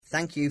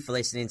Thank you for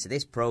listening to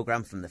this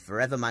programme from the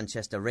Forever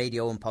Manchester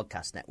Radio and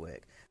Podcast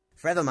Network.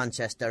 Forever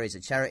Manchester is a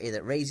charity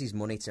that raises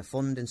money to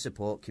fund and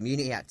support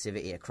community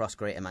activity across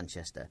Greater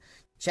Manchester.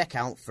 Check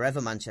out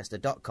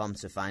forevermanchester.com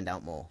to find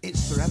out more.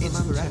 It's Forever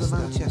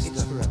Manchester.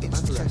 It's Forever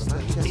Manchester.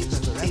 It's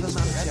Forever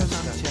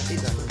Manchester.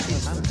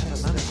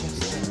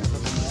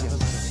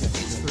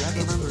 It's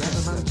Forever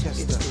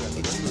Manchester.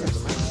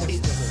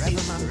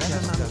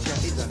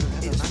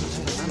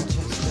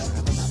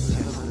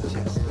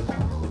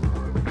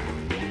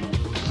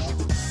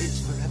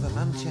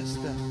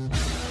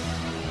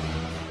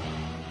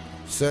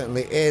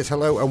 Certainly is.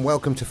 Hello and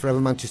welcome to Forever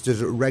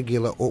Manchester's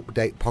regular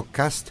update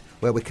podcast,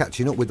 where we're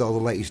catching up with all the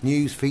latest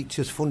news,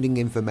 features, funding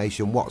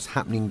information, what's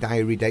happening,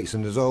 diary dates,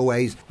 and as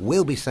always,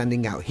 we'll be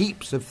sending out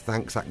heaps of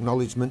thanks,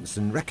 acknowledgements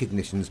and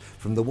recognitions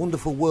from the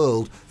wonderful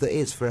world that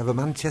is Forever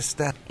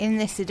Manchester. In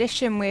this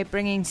edition, we're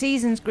bringing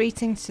season's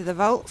greetings to the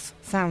vaults.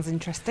 Sounds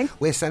interesting.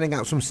 We're sending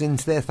out some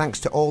sincere thanks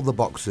to all the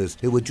boxers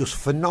who were just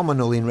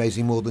phenomenal in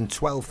raising more than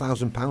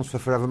 £12,000 for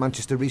Forever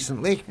Manchester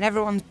recently. And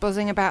everyone's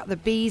buzzing about the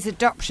bees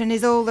adoption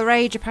is all the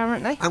rage,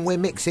 apparently. And we're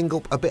mixing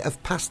up a bit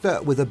of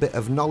pasta with a bit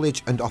of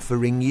knowledge and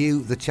offering you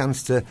the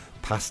chance to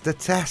pass the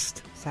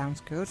test.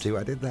 Sounds good. See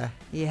what I did there?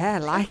 Yeah,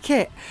 like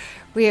it.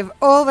 We have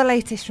all the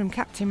latest from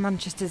Captain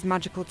Manchester's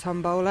Magical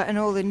Tombola and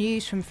all the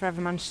news from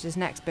Forever Manchester's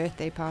next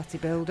birthday party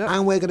build-up.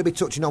 And we're going to be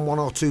touching on one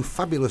or two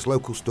fabulous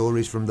local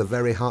stories from the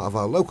very heart of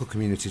our local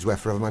communities where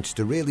Forever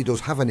Manchester really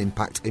does have an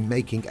impact in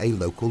making a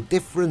local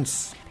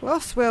difference.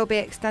 Plus, we'll be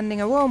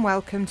extending a warm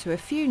welcome to a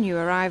few new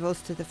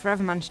arrivals to the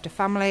Forever Manchester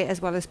family, as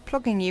well as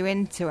plugging you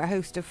into a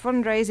host of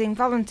fundraising,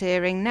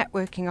 volunteering,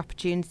 networking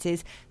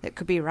opportunities that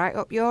could be right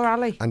up your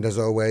alley. And as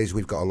always,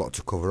 we've got a lot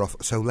to cover off,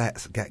 so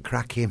let's get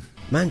cracking.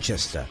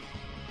 Manchester,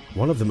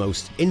 one of the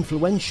most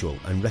influential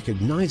and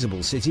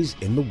recognisable cities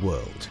in the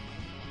world.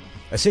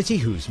 A city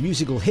whose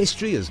musical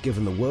history has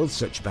given the world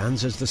such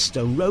bands as the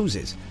Stone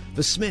Roses,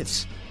 the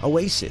Smiths,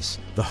 Oasis,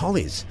 the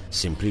Hollies,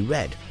 Simply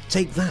Red,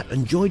 Take That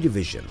and Joy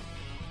Division.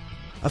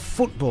 A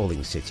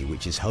footballing city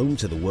which is home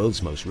to the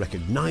world's most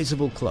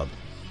recognisable club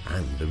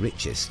and the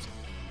richest.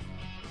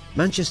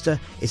 Manchester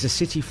is a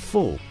city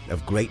full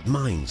of great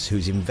minds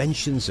whose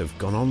inventions have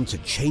gone on to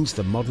change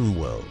the modern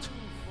world.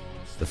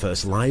 The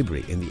first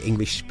library in the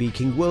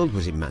English-speaking world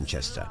was in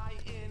Manchester.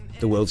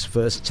 The world's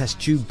first test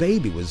tube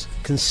baby was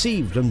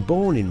conceived and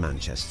born in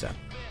Manchester.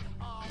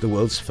 The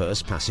world's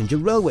first passenger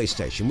railway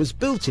station was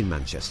built in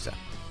Manchester.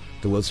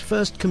 The world's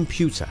first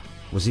computer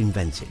was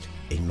invented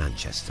in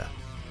Manchester.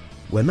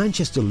 Where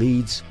Manchester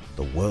leads,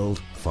 the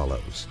world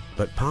follows.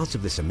 But part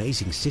of this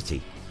amazing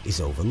city is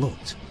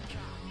overlooked.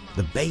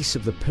 The base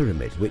of the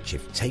pyramid, which,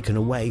 if taken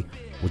away,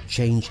 would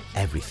change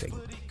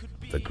everything.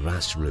 The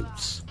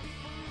grassroots.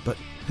 But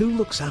who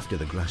looks after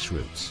the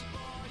grassroots?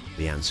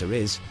 The answer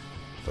is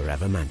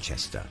Forever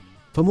Manchester.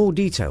 For more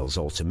details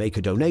or to make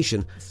a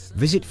donation,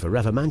 visit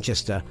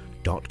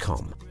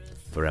forevermanchester.com.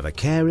 Forever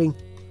caring,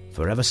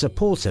 forever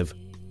supportive,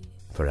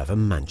 Forever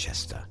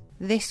Manchester.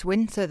 This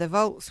winter, the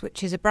Vaults,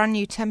 which is a brand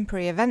new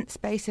temporary event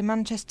space in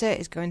Manchester,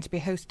 is going to be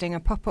hosting a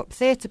pop-up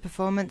theatre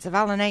performance of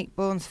Alan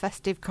Ayckbourn's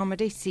festive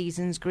comedy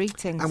Season's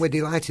Greetings. And we're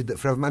delighted that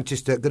Forever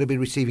Manchester are going to be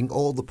receiving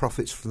all the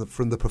profits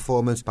from the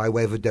performance by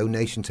way of a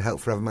donation to help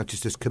Forever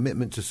Manchester's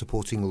commitment to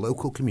supporting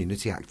local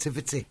community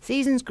activity.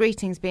 Season's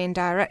Greetings being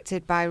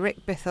directed by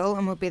Rick Bithell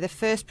and will be the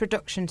first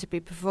production to be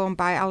performed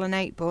by Alan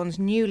Ayckbourn's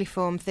newly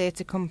formed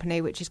theatre company,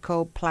 which is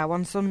called Plough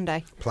on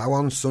Sunday. Plough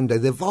on Sunday.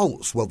 The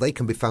Vaults, well, they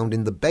can be found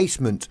in the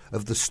basement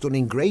of the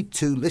stunning Grade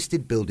 2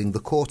 listed building, the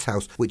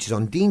Courthouse, which is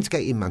on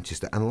Deansgate in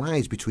Manchester and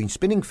lies between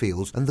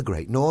Spinningfields and the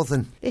Great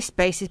Northern. This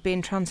space is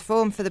being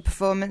transformed for the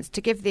performance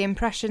to give the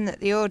impression that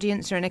the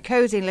audience are in a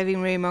cosy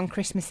living room on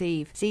Christmas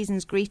Eve.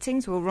 Season's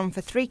Greetings will run for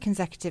 3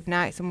 consecutive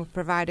nights and will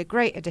provide a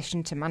great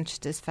addition to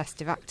Manchester's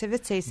festive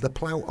activities. The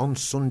Plough on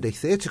Sunday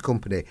Theatre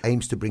Company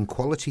aims to bring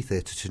quality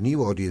theatre to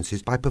new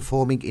audiences by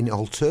performing in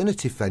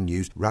alternative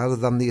venues rather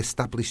than the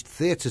established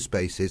theatre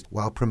spaces,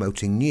 while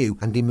promoting new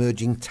and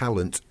emerging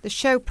talent. The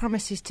show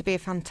promises to be a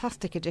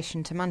fantastic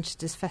addition to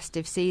Manchester's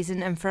festive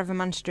season, and Forever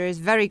Manchester is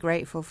very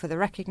grateful for the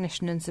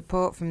recognition and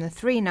support from the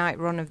 3-night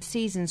run of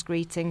Season's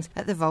Greetings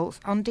at the Vaults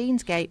on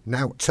Deansgate.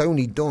 Now,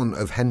 Tony Dunn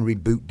of Henry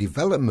Boot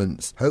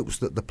Developments hopes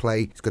that the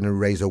play is going to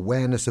raise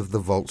awareness of the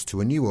Vaults to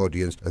a new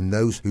audience and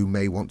those who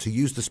may want to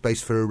use the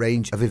space for a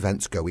range of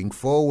events going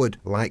forward,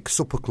 like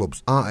supper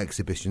clubs, art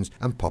exhibitions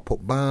and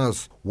pop-up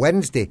bars.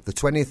 Wednesday, the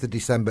 20th of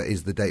December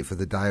is the date for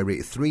the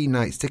diary. 3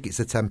 nights, tickets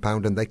are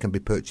 £10 and they can be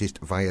purchased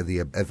via the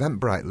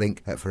Eventbrite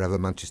link at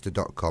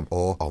forevermanchester.com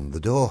or on the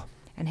door.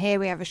 And here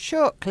we have a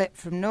short clip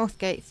from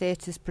Northgate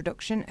Theatre's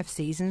production of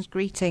Season's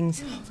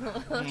Greetings.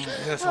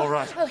 Yes, all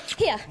right.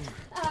 Here.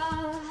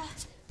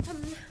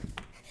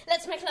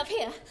 Let's make love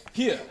here.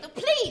 Here?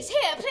 Please,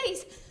 here,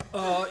 please.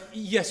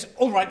 Yes,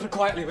 all right, but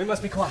quietly. We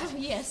must be quiet. Oh,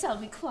 yes, I'll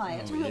be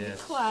quiet. Oh, We'll yes.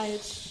 be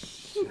quiet.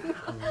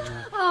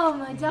 Oh,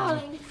 my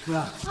darling.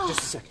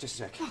 Just a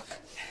sec.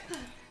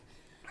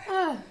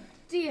 Oh,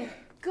 dear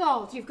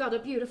God, you've got a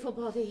beautiful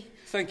body.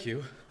 Thank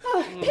you.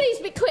 Oh, please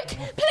be quick.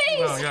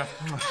 Please. Oh, yeah.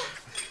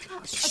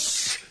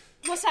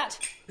 What's that?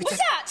 What's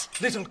that?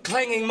 Little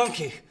clanging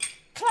monkey.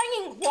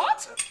 Clanging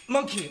what?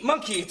 Monkey.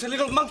 It's a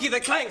little monkey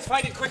that clangs.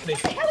 Find it quickly.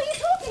 What the hell are you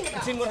talking about?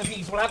 It's in one of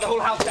these. We'll have the whole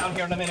house down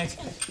here in a minute.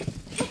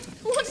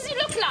 What does he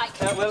look like?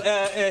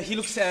 He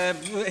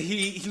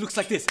looks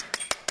like this.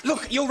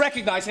 Look, you'll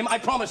recognize him, I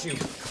promise you.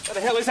 Where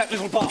the hell is that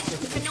little bastard?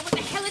 I know what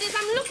the hell it is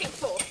I'm looking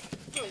for.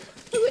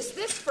 Who is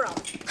this from?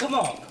 Come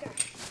on.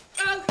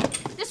 Oh,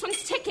 this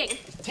one's ticking.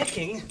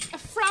 Ticking?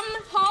 From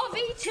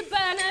Harvey to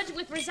Bernard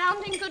with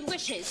resounding good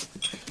wishes.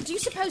 Do you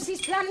suppose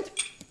he's planned...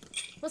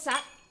 What's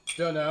that?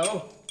 Don't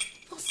know.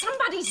 Well,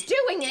 somebody's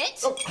doing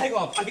it. Oh, hang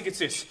on. I think it's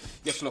this.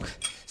 Yes, look.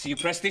 So you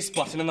press this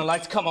button and the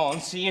lights come on,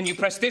 see, and you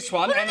press this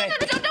one No, and no, no,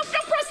 don't press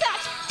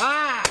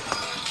that.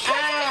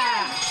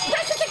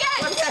 Press it again.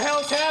 What the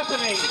hell's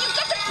happening? You've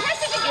got to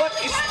press it again. What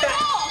is that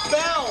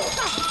bell?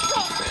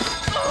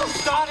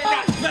 Started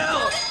that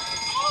bell.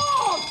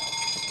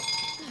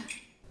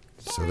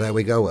 So there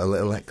we go, a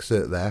little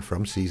excerpt there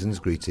from Season's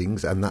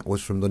Greetings, and that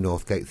was from the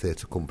Northgate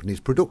Theatre Company's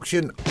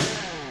production.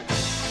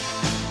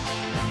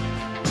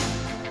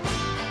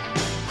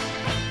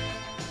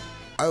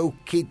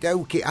 Okie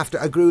dokie, after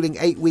a gruelling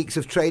 8 weeks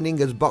of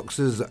training as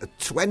boxers,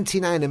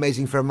 29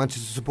 amazing Forever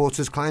Manchester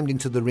supporters climbed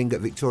into the ring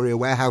at Victoria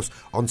Warehouse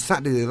on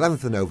Saturday the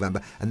 11th of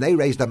November, and they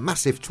raised a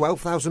massive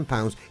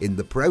 £12,000 in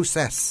the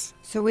process.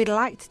 So we'd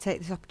like to take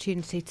this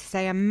opportunity to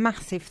say a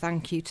massive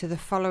thank you to the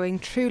following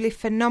truly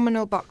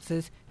phenomenal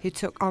boxers who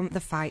took on the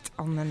fight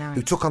on the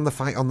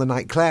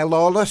night. Claire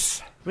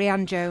Lawless,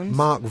 Rhiann Jones,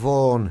 Mark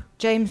Vaughan,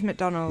 James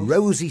McDonald,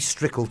 Rosie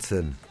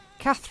Strickleton,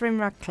 Catherine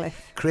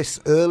Radcliffe, Chris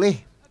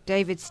Early,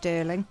 David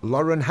Sterling,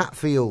 Lauren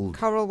Hatfield,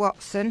 Coral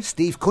Watson,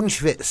 Steve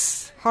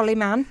Kunschwitz, Holly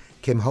Mann,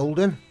 Kim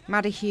Holden,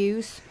 Maddie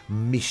Hughes,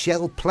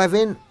 Michelle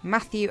Plevin,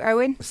 Matthew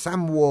Owen,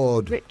 Sam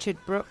Ward, Richard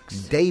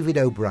Brooks, David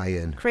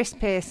O'Brien, Chris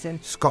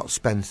Pearson, Scott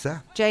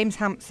Spencer, James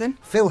Hampson,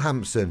 Phil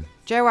Hampson,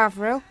 Joe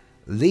Averill,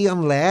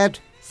 Leon Laird,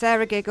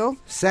 Sarah Giggle,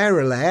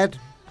 Sarah Laird,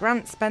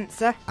 Grant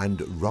Spencer,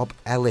 and Rob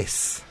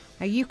Ellis.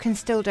 Now you can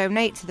still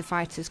donate to the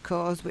Fighters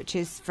Cause, which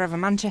is Forever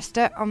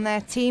Manchester, on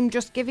their Team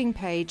Just Giving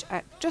page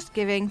at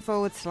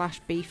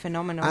justgiving.com/Be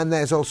Phenomenal. And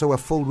there's also a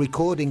full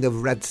recording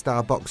of Red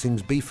Star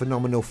Boxing's Be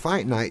Phenomenal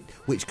Fight Night,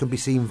 which can be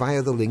seen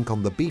via the link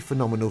on the Be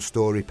Phenomenal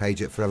story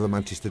page at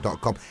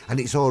forevermanchester.com. And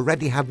it's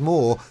already had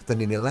more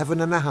than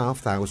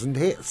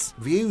 11,500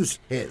 views.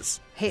 It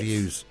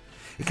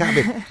can't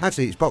be.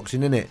 Actually, it's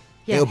boxing, isn't it?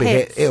 Yeah,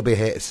 It'll be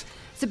hits.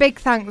 So big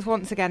thanks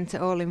once again to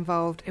all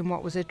involved in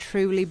what was a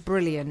truly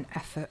brilliant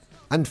effort.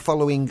 And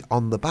following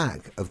on the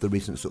back of the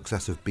recent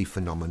success of Be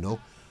Phenomenal,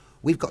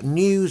 we've got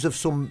news of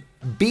some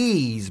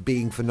bees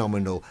being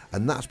phenomenal,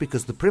 and that's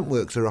because the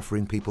Printworks are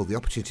offering people the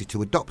opportunity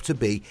to adopt a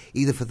bee,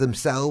 either for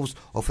themselves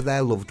or for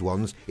their loved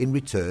ones, in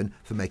return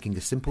for making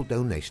a simple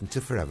donation to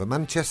Forever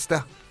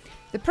Manchester.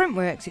 The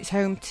Printworks is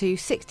home to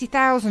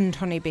 60,000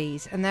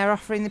 honeybees, and they're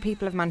offering the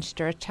people of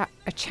Manchester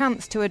a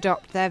chance to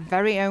adopt their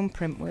very own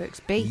Printworks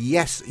bee.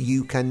 Yes,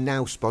 you can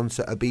now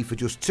sponsor a bee for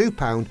just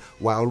 £2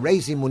 while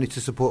raising money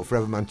to support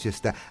Forever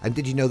Manchester. And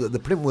did you know that the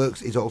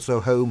Printworks is also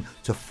home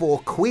to 4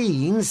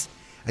 queens?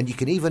 And you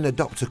can even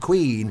adopt a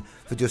queen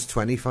for just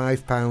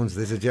 £25.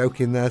 There's a joke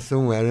in there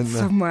somewhere, isn't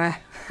there? Somewhere.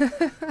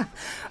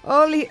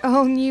 All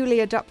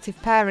newly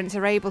adoptive parents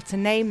are able to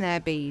name their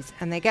bees,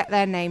 and they get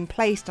their name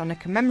placed on a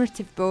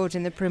commemorative board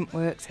in the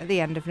Printworks at the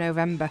end of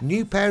November.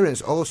 New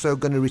parents also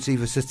going to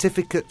receive a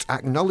certificate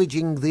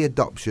acknowledging the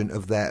adoption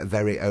of their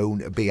very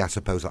own bee. I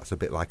suppose that's a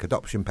bit like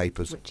adoption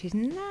papers. Which is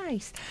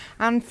nice.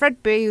 And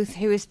Fred Booth,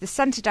 who is the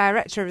centre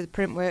director of the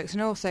Printworks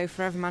and also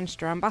Forever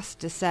Manchester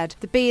ambassador, said,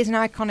 "The bee is an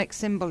iconic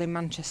symbol in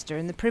Manchester,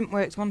 and the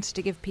Printworks wanted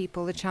to give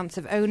people the chance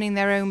of owning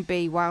their own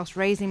bee whilst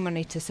raising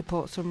money to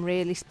support some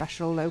really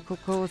special local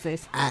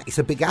causes." It's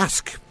a big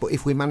ask, but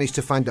if we manage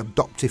to find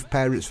adoptive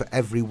parents for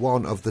every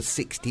one of the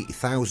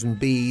 60,000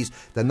 bees,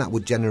 then that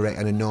would generate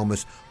an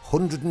enormous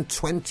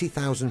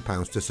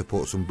 £120,000 to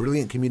support some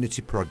brilliant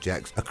community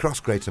projects across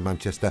Greater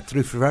Manchester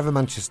through Forever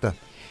Manchester.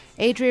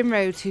 Adrian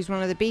Rhodes, who's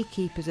one of the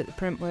beekeepers at the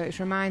Printworks,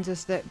 reminds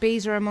us that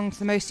bees are amongst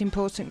the most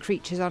important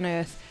creatures on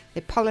earth. They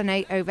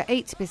pollinate over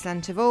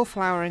 80% of all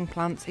flowering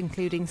plants,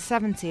 including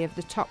 70 of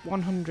the top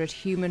 100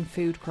 human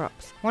food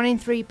crops. 1 in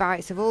 3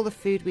 bites of all the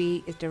food we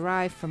eat is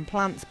derived from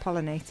plants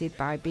pollinated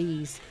by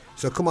bees.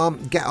 So come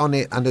on, get on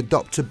it and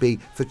adopt a bee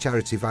for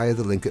charity via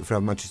the link at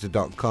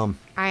forevermanchester.com.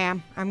 I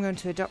am. I'm going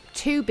to adopt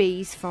 2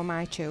 bees for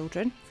my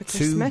children for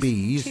Christmas. 2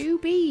 bees? 2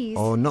 bees.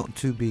 Or not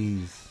 2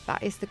 bees?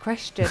 That is the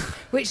question,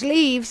 which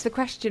leaves the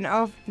question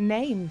of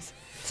names.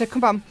 So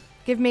come on.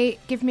 Give me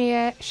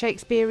a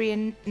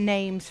Shakespearean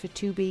names for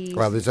 2 bees.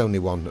 Well, there's only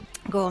one.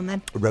 Go on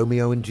then.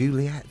 Romeo and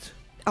Juliet.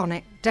 On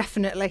it,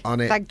 definitely.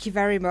 On it. Thank you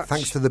very much.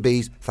 Thanks to the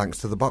bees, thanks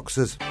to the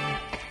boxers.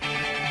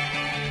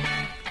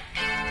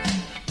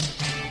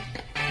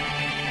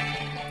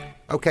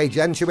 OK,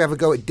 Jen, shall we have a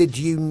go at Did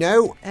You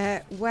Know?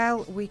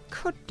 Well, we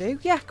could do.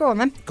 Yeah, go on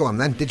then. Go on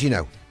then, did you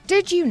know?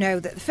 Did you know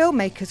that the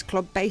Filmmakers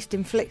Club based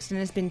in Flixton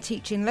has been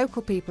teaching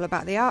local people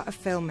about the art of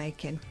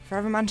filmmaking?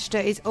 Forever Manchester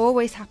is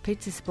always happy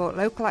to support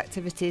local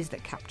activities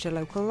that capture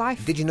local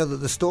life. Did you know that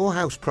the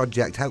Storehouse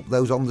Project helped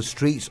those on the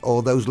streets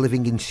or those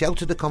living in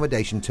sheltered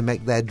accommodation to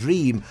make their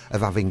dream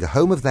of having a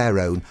home of their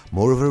own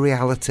more of a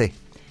reality?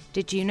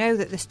 Did you know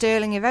that the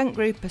Sterling Event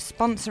Group are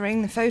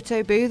sponsoring the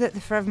photo booth at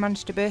the Forever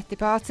Manchester birthday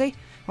party?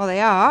 Well,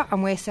 they are,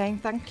 and we're saying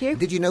thank you.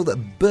 Did you know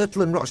that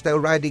Birtle and Rochdale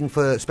Riding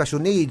for Special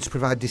Needs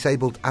provide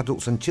disabled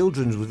adults and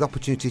children with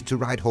opportunity to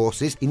ride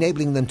horses,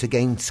 enabling them to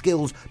gain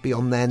skills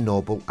beyond their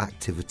normal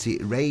activity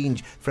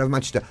range? Forever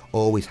Manchester,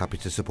 always happy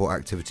to support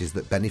activities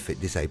that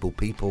benefit disabled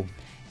people.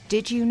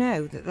 Did you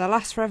know that the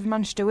last Forever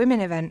Manchester Women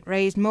event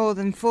raised more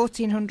than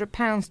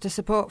 £1,400 to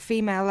support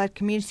female-led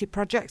community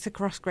projects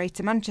across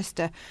Greater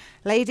Manchester?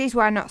 Ladies,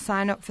 why not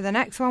sign up for the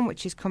next one,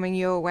 which is coming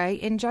your way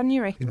in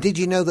January? Did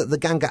you know that the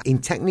gang in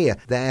Technia,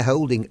 they're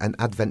holding an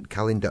advent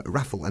calendar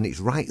raffle, and it's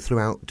right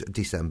throughout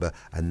December,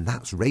 and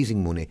that's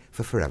raising money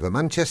for Forever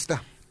Manchester?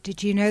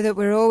 Did you know that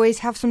we always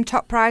have some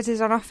top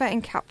prizes on offer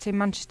in Captain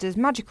Manchester's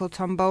Magical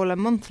Tombola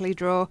monthly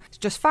draw? It's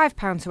just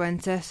 £5 to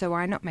enter, so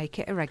why not make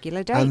it a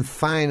regular day? And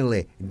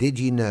finally, did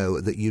you know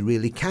that you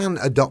really can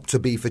adopt a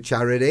bee for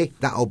charity?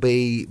 That'll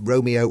be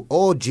Romeo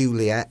or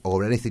Juliet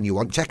or anything you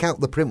want. Check out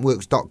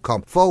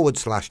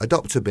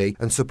theprintworks.com/adopt-a-bee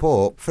and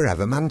support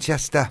Forever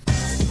Manchester.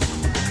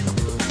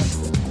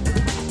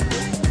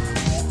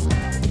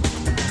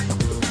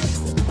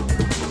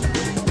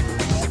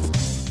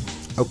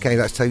 OK,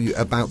 let's tell you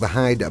about the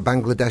Hyde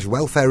Bangladesh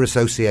Welfare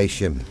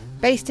Association.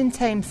 Based in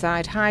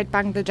Tameside, Hyde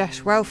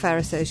Bangladesh Welfare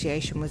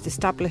Association was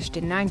established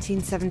in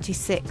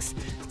 1976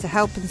 to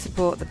help and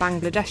support the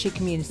Bangladeshi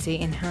community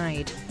in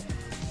Hyde.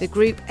 The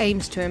group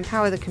aims to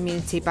empower the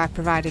community by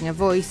providing a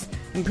voice,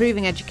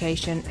 improving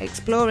education,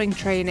 exploring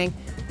training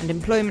and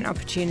employment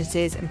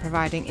opportunities, and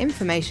providing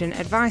information,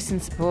 advice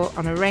and support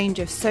on a range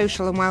of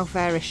social and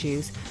welfare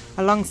issues,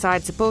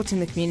 alongside supporting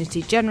the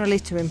community generally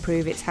to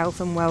improve its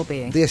health and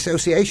well-being. The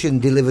association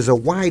delivers a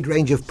wide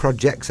range of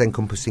projects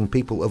encompassing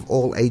people of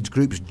all age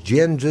groups,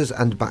 genders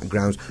and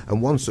backgrounds,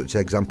 and one such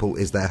example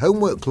is their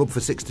homework club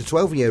for 6 to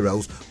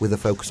 12-year-olds with a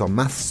focus on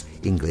maths,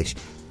 English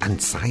and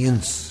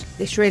science.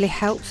 This really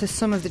helps as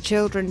some of the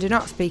children do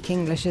not speak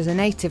English as a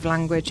native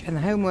language, and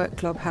the Homework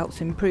Club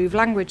helps improve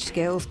language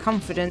skills,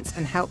 confidence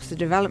and helps the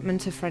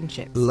development of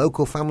friendships.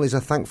 Local families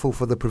are thankful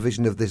for the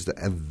provision of this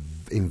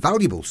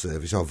invaluable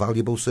service, or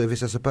valuable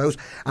service I suppose,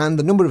 and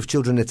the number of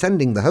children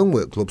attending the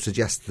Homework Club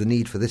suggests the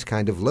need for this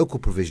kind of local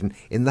provision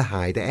in the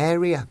Hyde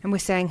area. And we're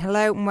saying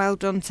hello and well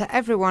done to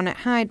everyone at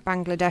Hyde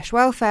Bangladesh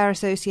Welfare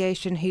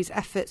Association, whose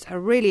efforts are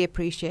really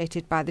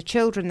appreciated by the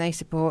children they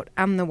support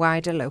and the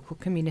wider local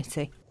community.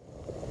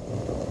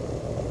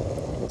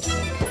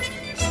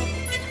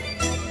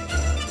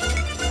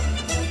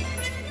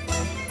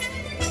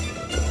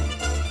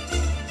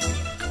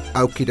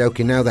 Okie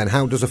dokie, now then,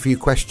 how does a few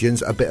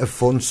questions, a bit of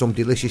fun, some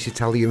delicious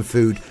Italian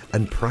food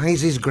and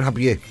prizes grab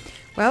you?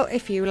 Well,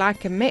 if you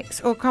like a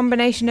mix or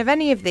combination of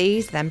any of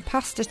these, then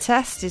Pasta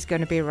Test is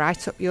going to be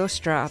right up your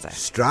strada.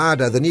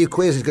 Strada, the new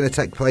quiz is going to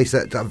take place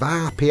at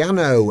Va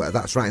Piano,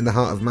 that's right in the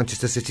heart of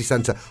Manchester City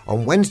Centre,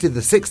 on Wednesday the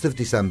 6th of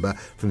December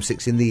from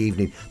 6 in the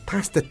evening.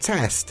 Pasta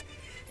Test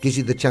gives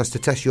you the chance to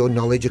test your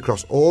knowledge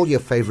across all your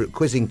favourite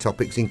quizzing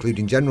topics,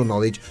 including general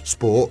knowledge,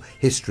 sport,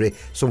 history,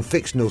 some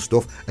fictional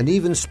stuff, and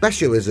even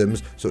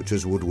specialisms such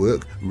as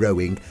woodwork,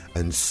 rowing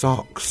and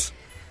socks.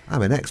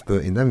 I'm an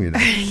expert in them, you know.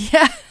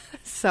 Yeah.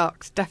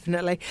 Socks,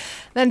 definitely.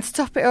 Then to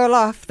top it all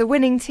off, the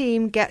winning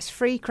team gets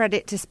free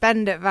credit to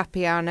spend at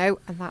Vapiano,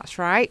 and that's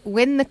right,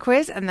 win the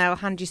quiz and they'll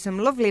hand you some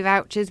lovely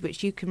vouchers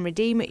which you can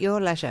redeem at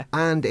your leisure.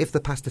 And if the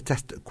Pasta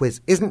Test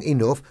quiz isn't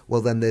enough, well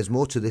then there's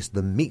more to this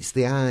than meets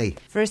the eye.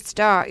 For a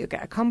start, you'll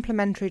get a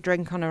complimentary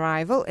drink on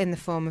arrival in the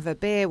form of a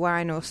beer,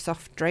 wine or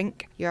soft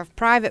drink. You have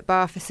private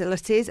bar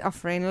facilities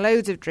offering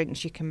loads of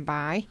drinks you can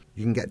buy.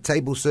 You can get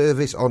table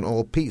service on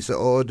all pizza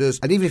orders,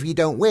 and even if you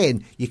don't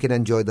win, you can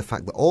enjoy the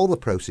fact that all the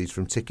proceeds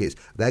from tickets,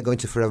 they're going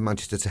to Forever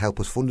Manchester to help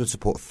us fund and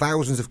support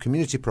thousands of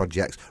community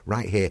projects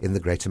right here in the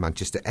Greater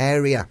Manchester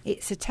area.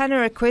 It's a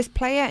tenner a quiz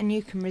player, and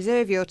you can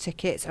reserve your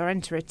tickets or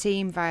enter a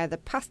team via the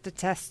Pasta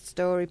Test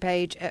story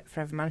page at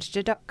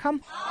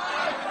forevermanchester.com.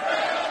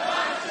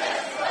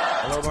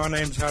 Hello, my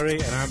name's Harry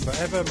and I'm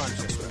Forever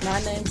Manchester.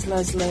 My name's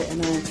Leslie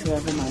and I'm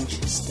Forever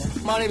Manchester.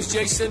 My name's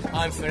Jason.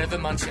 I'm Forever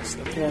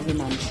Manchester. Forever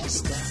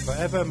Manchester.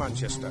 Forever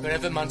Manchester.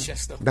 Forever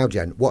Manchester. Now,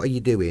 Jen, what are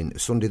you doing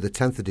Sunday the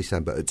 10th of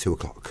December at 2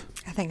 o'clock?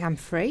 I think I'm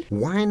free.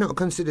 Why not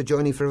consider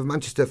joining Forever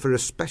Manchester for a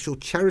special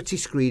charity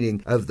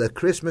screening of the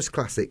Christmas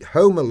classic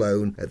Home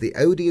Alone at the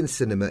Odeon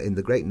Cinema in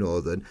the Great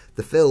Northern?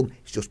 The film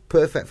is just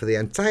perfect for the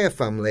entire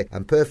family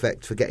and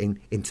perfect for getting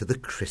into the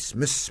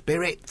Christmas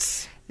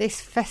spirit.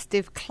 This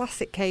festive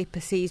classic caper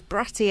sees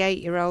bratty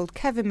 8-year-old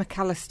Kevin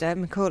McAllister,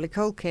 Macaulay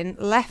Culkin,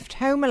 left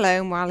home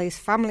alone while his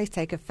family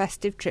take a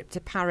festive trip to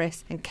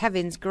Paris, and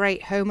Kevin's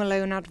great Home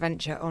Alone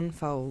adventure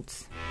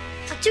unfolds.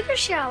 I took a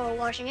shower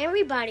washing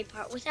every body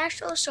part with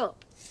Astral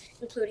soap,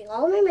 including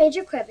all my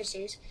major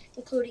crevices,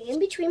 including in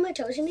between my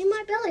toes and in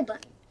my belly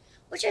button.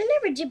 which I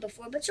never did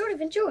before but sort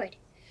of enjoyed.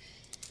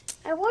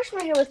 I wash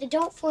my hair with the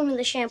Don't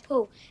Formula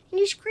shampoo and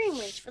use cream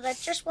rinse for that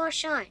Just Wash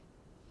shine.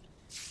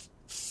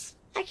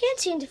 I can't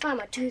seem to find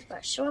my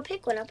toothbrush, so I'll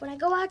pick one up when I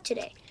go out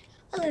today.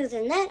 Other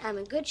than that, I'm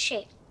in good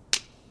shape.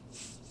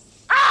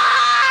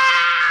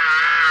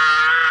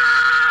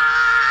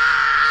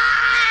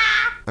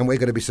 And we're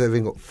going to be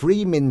serving up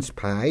free mince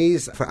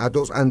pies for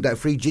adults and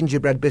free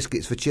gingerbread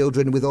biscuits for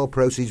children, with all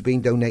proceeds being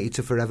donated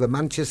to Forever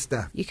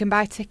Manchester. You can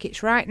buy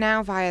tickets right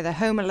now via the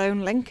Home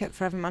Alone link at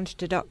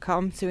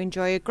forevermanchester.com to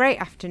enjoy a great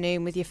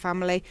afternoon with your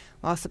family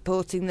while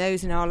supporting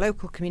those in our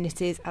local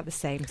communities at the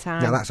same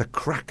time. Now that's a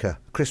cracker,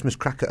 Christmas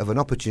cracker of an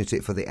opportunity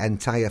for the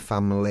entire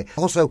family.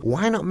 Also,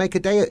 why not make a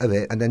day of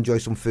it and enjoy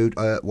some food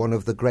at one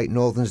of the Great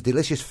Northern's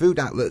delicious food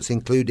outlets,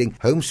 including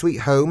Home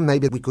Sweet Home.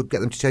 Maybe we could get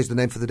them to change the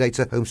name for the day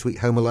to Home Sweet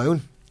Home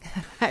Alone.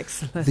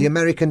 Excellent. The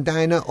American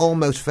Diner,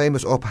 Almost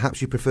Famous, or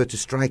perhaps you prefer to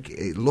strike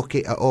it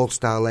lucky at All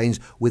Star Lanes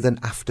with an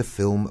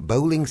after-film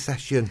bowling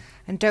session.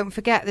 And don't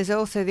forget, there's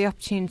also the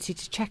opportunity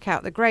to check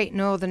out the Great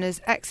Northerners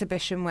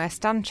exhibition, where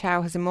Stan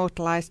Chow has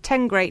immortalised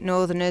 10 Great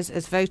Northerners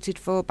as voted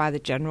for by the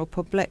general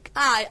public.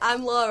 Hi,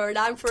 I'm Laura and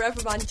I'm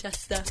Forever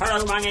Manchester.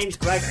 Hello, my name's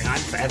Greg and I'm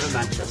Forever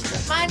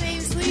Manchester. My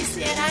name's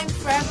Lucy and I'm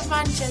Forever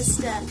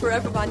Manchester.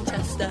 Forever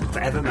Manchester.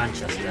 Forever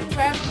Manchester.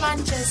 Forever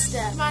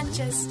Manchester.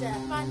 Manchester.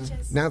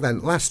 Manchester. Now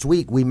then, last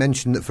week we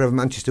mentioned that Forever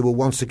Manchester will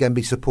once again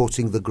be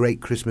supporting the Great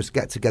Christmas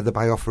Get-Together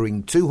by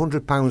offering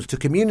 £200 to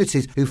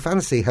communities who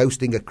fancy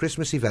hosting a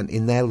Christmas event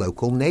in their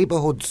local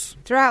neighbourhoods.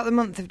 Throughout the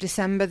month of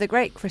December, the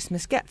Great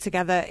Christmas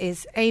Get-Together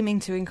is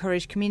aiming to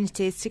encourage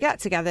communities to get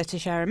together to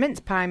share a mince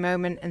pie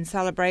moment and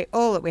celebrate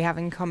all that we have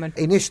in common.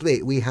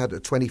 Initially, we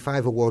had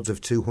 25 awards of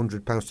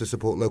 £200 to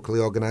support locally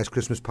organised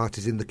Christmas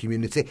parties in the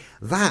community.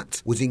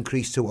 That was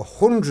increased to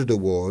 100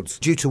 awards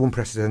due to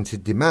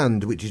unprecedented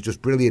demand, which is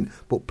just brilliant.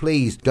 But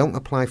please don't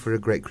apply for a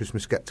Great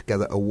Christmas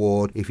Get-Together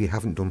award if you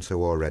haven't done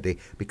so already,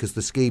 because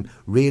the scheme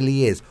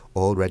really is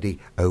already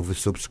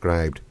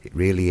oversubscribed. It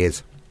really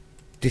is.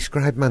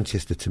 Describe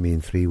Manchester to me in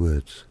 3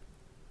 words.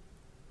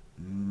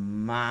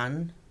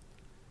 Man.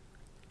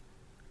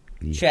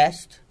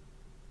 Chest.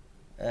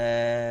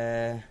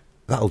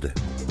 That'll do.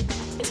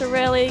 It's a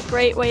really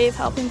great way of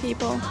helping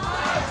people.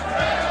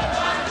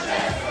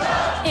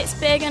 It's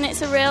big and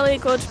it's a really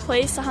good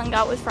place to hang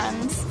out with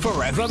friends.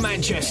 Forever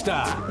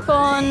Manchester.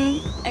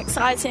 Fun,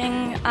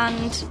 exciting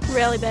and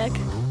really big.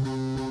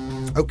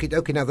 Okie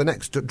dokie, now the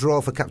next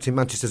draw for Captain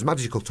Manchester's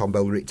Magical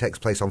Tombola, it takes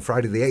place on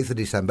Friday the 8th of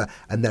December,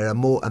 and there are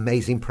more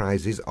amazing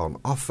prizes on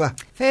offer.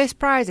 First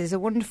prize is a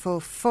wonderful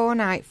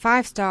 4-night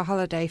 5-star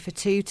holiday for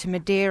 2 to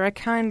Madeira,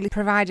 kindly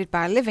provided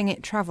by Living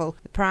It Travel.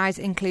 The prize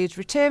includes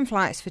return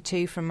flights for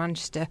 2 from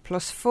Manchester,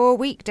 plus 4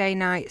 weekday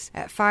nights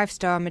at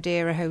 5-star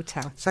Madeira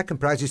Hotel. Second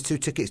prize is 2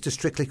 tickets to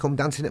Strictly Come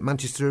Dancing at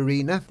Manchester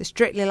Arena. The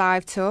Strictly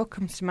Live tour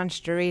comes to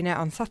Manchester Arena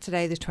on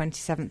Saturday the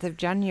 27th of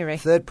January.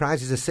 Third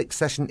prize is a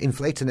 6-session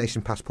Inflator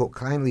Nation passport,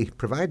 kindly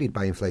provided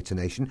by Inflator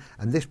Nation,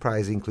 and this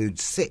prize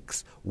includes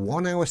 6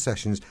 one-hour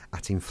sessions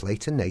at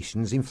Inflator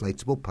Nation's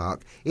Inflatable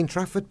Park in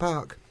Trafford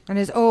Park. And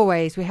as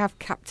always, we have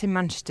Captain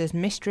Manchester's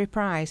Mystery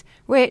Prize,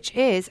 which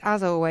is,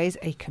 as always,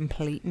 a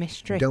complete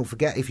mystery. Don't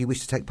forget, if you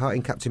wish to take part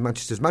in Captain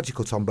Manchester's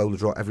Magical Tombola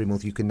draw every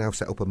month, you can now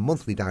set up a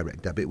monthly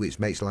direct debit, which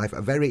makes life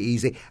very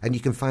easy, and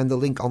you can find the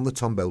link on the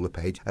Tombola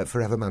page at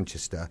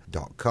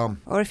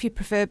forevermanchester.com. Or if you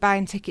prefer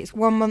buying tickets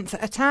 1 month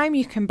at a time,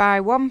 you can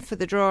buy one for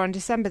the draw on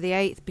December the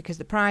 8th, because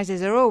the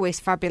prizes are always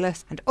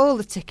fabulous, and all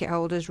the ticket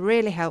holders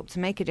really help to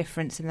make a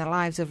difference in the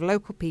lives of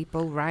local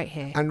people right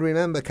here. And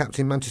remember,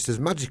 Captain Manchester's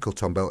Magical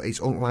Tombola is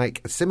unlike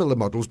similar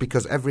models,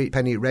 because every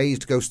penny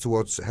raised goes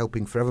towards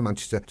helping Forever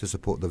Manchester to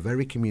support the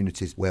very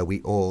communities where we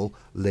all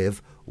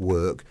live,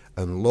 work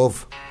and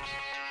love.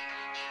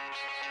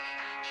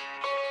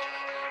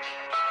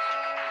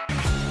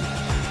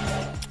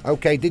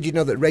 OK, did you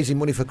know that raising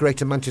money for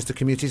Greater Manchester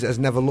communities has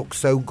never looked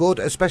so good,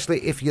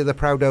 especially if you're the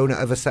proud owner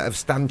of a set of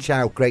Stan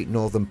Chow Great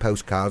Northern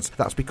postcards?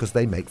 That's because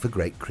they make for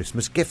great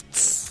Christmas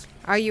gifts.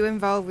 Are you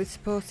involved with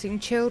supporting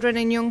children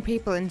and young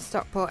people in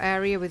Stockport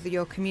area with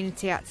your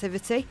community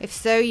activity? If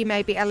so, you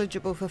may be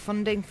eligible for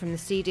funding from the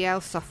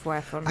CDL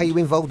Software Fund. Are you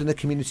involved in a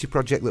community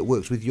project that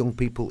works with young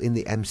people in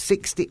the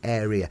M60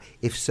 area?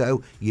 If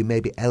so, you may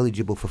be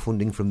eligible for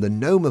funding from the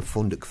Noma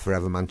Fund at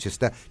Forever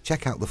Manchester.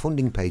 Check out the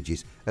funding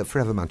pages at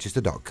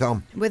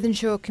forevermanchester.com.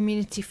 Wythenshawe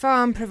Community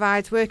Farm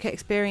provides work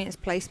experience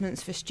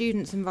placements for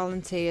students and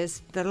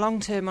volunteers, the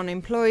long-term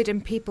unemployed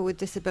and people with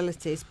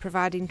disabilities,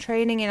 providing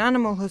training in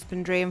animal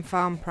husbandry and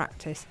farm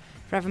practice.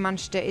 Forever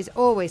Manchester is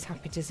always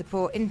happy to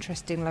support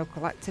interesting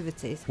local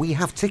activities. We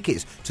have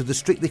tickets to the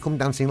Strictly Come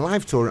Dancing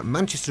live tour at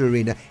Manchester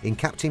Arena in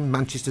Captain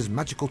Manchester's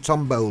Magical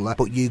Tombola,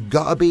 but you've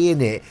got to be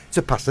in it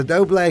to pass the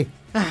doble.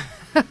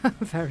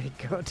 Very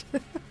good.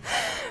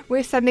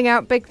 We're sending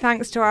out big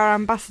thanks to our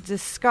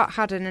ambassadors Scott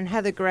Haddon and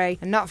Heather Gray,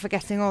 and not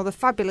forgetting all the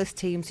fabulous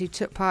teams who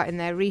took part in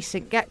their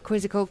recent Get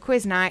Quizzical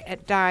quiz night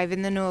at Dive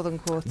in the Northern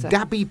Quarter.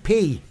 Dabby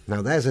P.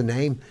 Now there's a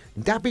name.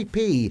 Dabby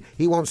P.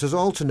 He wants us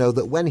all to know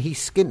that when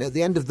he's skint at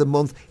the end of the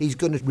month, he's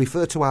going to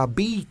refer to our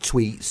bee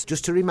tweets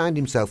just to remind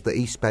himself that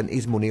he spent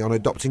his money on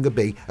adopting a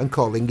bee and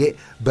calling it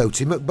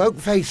Boaty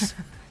McBoatface.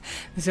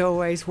 There's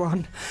always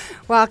one.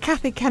 While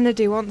Kathy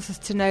Kennedy wants us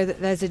to know that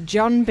there's a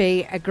John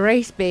B, a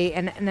Grace B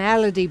and an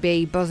Elodie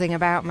B buzzing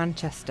about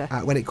Manchester.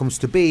 When it comes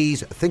to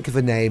bees, think of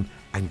a name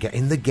and get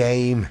in the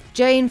game.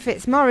 Jane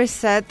Fitzmaurice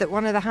said that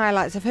one of the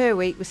highlights of her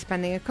week was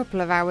spending a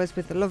couple of hours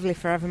with the lovely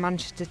Forever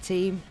Manchester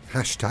team.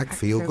 Hashtag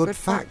Feel Good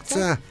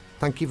Factor.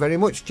 Thank you very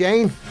much,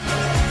 Jane.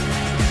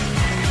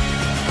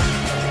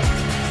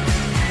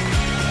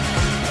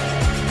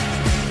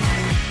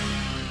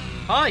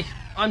 Hi,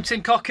 I'm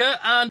Tim Cocker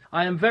and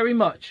I am very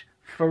much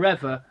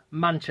Forever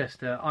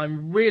Manchester.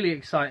 I'm really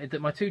excited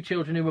that my two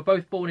children, who were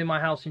both born in my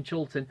house in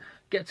Chorlton,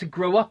 get to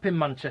grow up in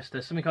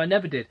Manchester, something I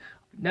never did.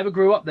 Never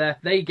grew up there,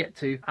 they get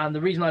to. And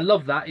the reason I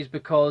love that is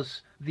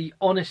because the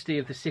honesty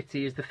of the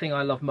city is the thing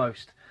I love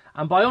most.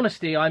 And by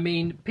honesty, I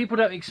mean people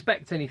don't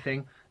expect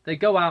anything. They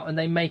go out and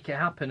they make it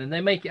happen. And they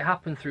make it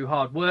happen through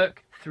hard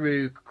work,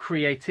 through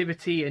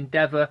creativity,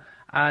 endeavour,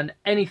 and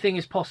anything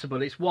is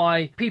possible. It's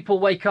why people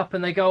wake up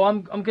and they go,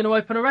 I'm going to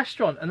open a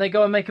restaurant, and they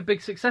go and make a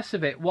big success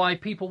of it. Why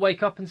people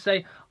wake up and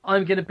say,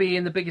 I'm going to be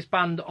in the biggest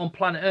band on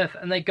planet Earth,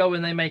 and they go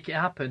and they make it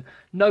happen.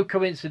 No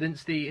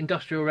coincidence the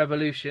Industrial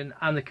Revolution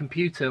and the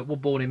computer were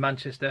born in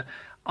Manchester.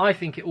 I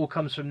think it all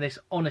comes from this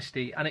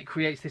honesty, and it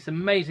creates this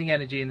amazing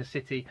energy in the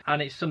city,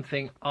 and it's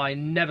something I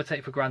never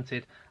take for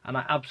granted, and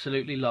I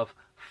absolutely love.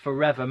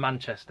 Forever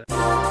Manchester.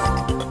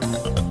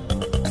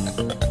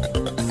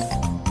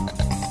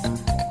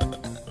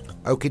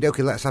 Okie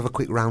dokie, let's have a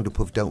quick roundup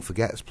of Don't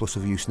Forgets, plus a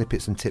few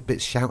snippets and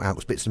tidbits,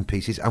 shout-outs, bits and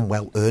pieces, and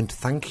well-earned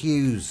thank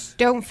yous.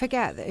 Don't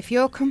forget that if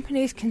your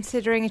company is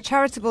considering a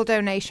charitable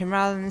donation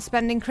rather than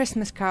spending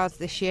Christmas cards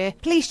this year,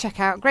 please check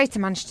out Greater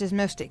Manchester's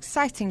most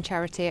exciting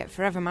charity at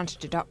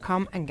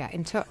forevermanchester.com and get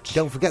in touch.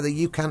 Don't forget that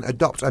you can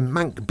adopt a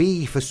Manc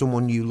bee for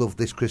someone you love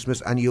this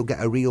Christmas and you'll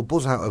get a real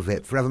buzz out of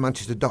it.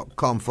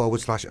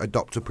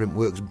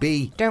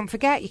 forevermanchester.com/adopt-a-printworks-bee. Don't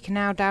forget you can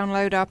now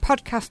download our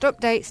podcast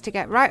updates to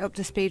get right up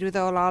to speed with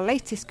all our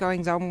latest goings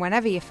on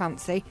whenever you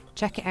fancy.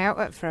 Check it out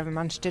at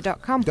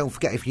forevermanchester.com. Don't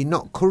forget, if you're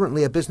not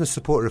currently a business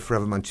supporter of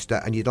Forever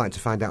Manchester and you'd like to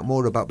find out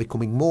more about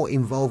becoming more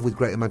involved with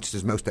Greater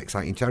Manchester's most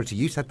exciting charity,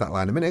 you said that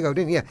line a minute ago,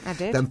 didn't you? I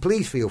did. Then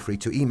please feel free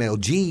to email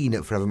Jean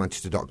at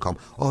forevermanchester.com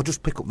or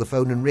just pick up the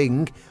phone and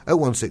ring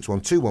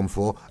 01612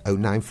 214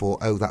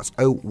 0940. That's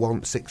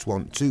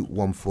 01612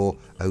 214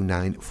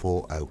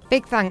 0940.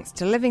 Big thanks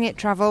to Living It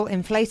Travel,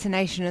 Inflator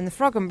Nation and the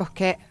Frog and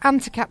Bucket,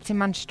 and to Captain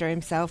Manchester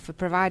himself for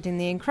providing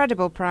the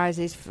incredible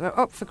prizes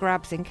up for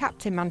grabs in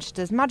Captain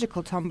Manchester's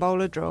magical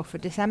tombola draw for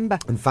December.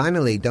 And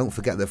finally, don't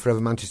forget that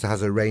Forever Manchester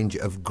has a range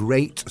of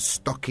great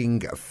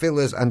stocking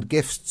fillers and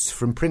gifts,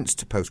 from prints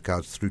to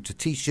postcards through to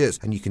t-shirts,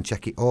 and you can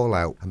check it all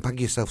out and bag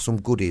yourself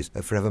some goodies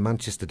at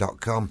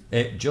forevermanchester.com.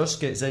 It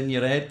just gets in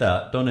your head,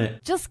 that, doesn't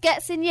it? Just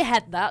gets in your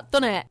head, that,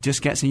 doesn't it?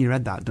 Just gets in your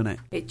head, that, doesn't it?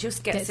 It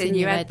just gets in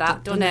your head,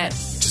 that, doesn't it?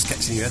 Just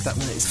gets in your head, that,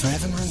 doesn't it? It's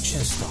Forever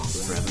Manchester.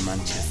 Forever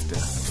Manchester.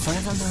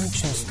 Forever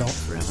Manchester.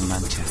 Forever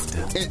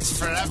Manchester. It's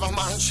Forever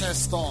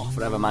Manchester.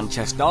 Forever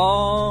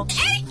Manchester.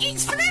 Hey,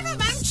 it's Forever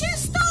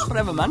Manchester.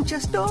 Forever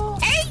Manchester.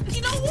 Hey,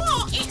 you know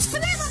what? It's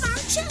Forever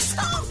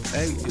Manchester.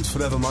 Hey, it's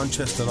Forever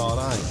Manchester,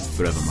 alright.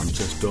 Forever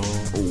Manchester.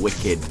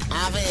 Wicked.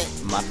 Have it.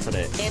 Mad for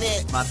it. In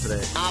it. Mad for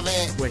it. Have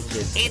it.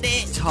 Wicked. In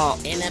it. Top.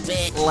 In a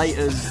bit.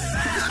 Laters.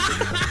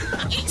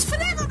 It's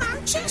Forever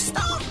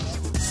Manchester.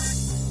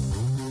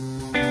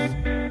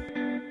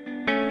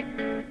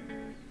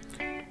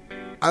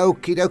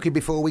 Okie dokie,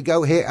 before we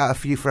go, here are a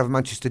few Forever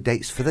Manchester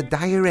dates for the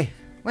diary.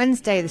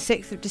 Wednesday the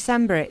 6th of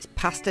December, it's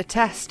Pasta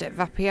Test at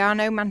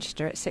Vapiano,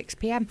 Manchester at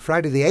 6pm.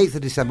 Friday the 8th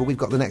of December, we've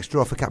got the next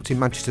draw for Captain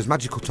Manchester's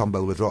magical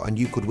tombola draw, and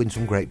you could win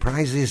some great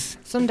prizes.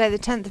 Sunday the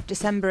 10th of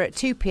December at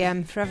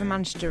 2pm, Forever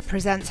Manchester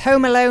presents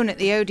Home Alone at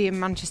the Odeon,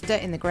 Manchester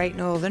in the Great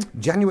Northern.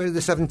 January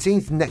the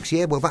 17th next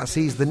year, well, that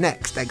sees the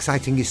next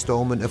exciting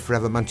instalment of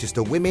Forever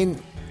Manchester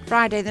Women.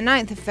 Friday the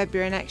 9th of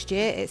February next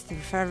year, it's the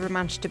Forever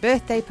Manchester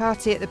birthday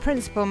party at the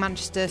Principal,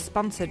 Manchester,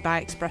 sponsored by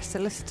Express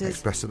Solicitors.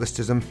 Express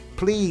Solicitors, and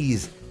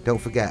please don't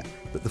forget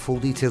that the full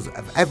details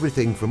of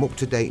everything from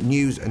up-to-date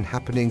news and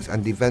happenings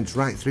and events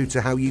right through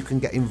to how you can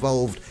get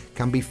involved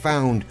can be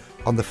found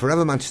on the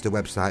Forever Manchester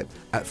website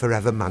at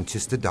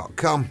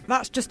forevermanchester.com.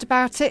 That's just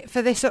about it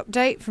for this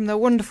update from the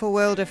wonderful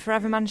world of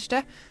Forever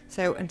Manchester.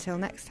 So until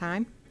next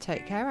time,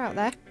 take care out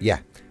there. Yeah,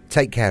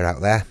 take care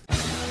out there.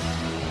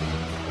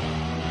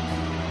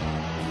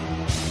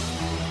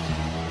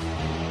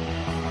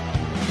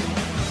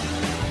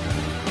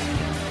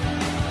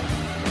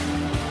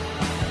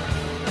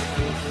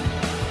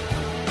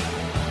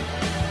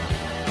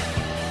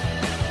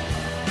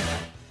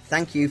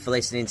 Thank you for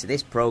listening to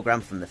this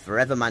programme from the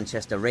Forever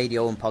Manchester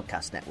Radio and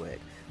Podcast Network.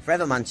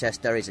 Forever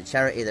Manchester is a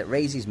charity that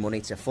raises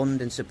money to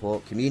fund and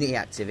support community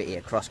activity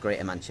across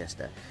Greater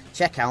Manchester.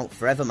 Check out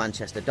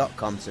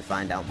forevermanchester.com to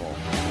find out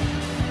more.